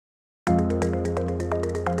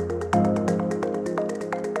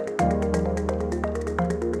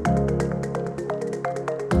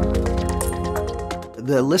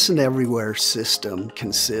The Listen Everywhere system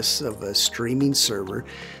consists of a streaming server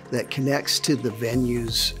that connects to the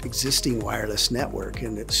venue's existing wireless network,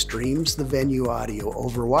 and it streams the venue audio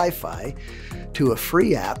over Wi-Fi to a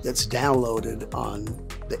free app that's downloaded on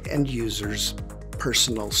the end user's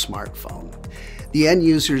personal smartphone. The end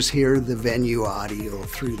users hear the venue audio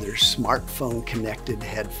through their smartphone connected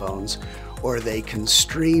headphones, or they can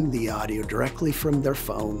stream the audio directly from their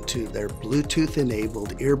phone to their Bluetooth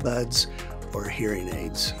enabled earbuds or hearing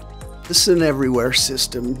aids. The Listen Everywhere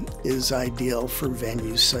system is ideal for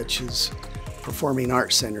venues such as performing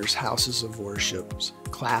arts centers, houses of worship,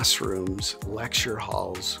 classrooms, lecture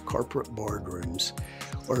halls, corporate boardrooms,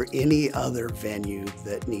 or any other venue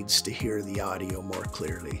that needs to hear the audio more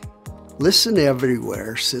clearly. Listen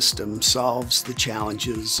Everywhere system solves the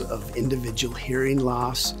challenges of individual hearing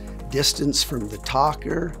loss, distance from the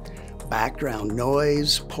talker, background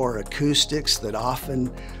noise, poor acoustics that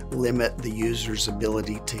often limit the user's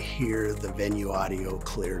ability to hear the venue audio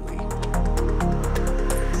clearly.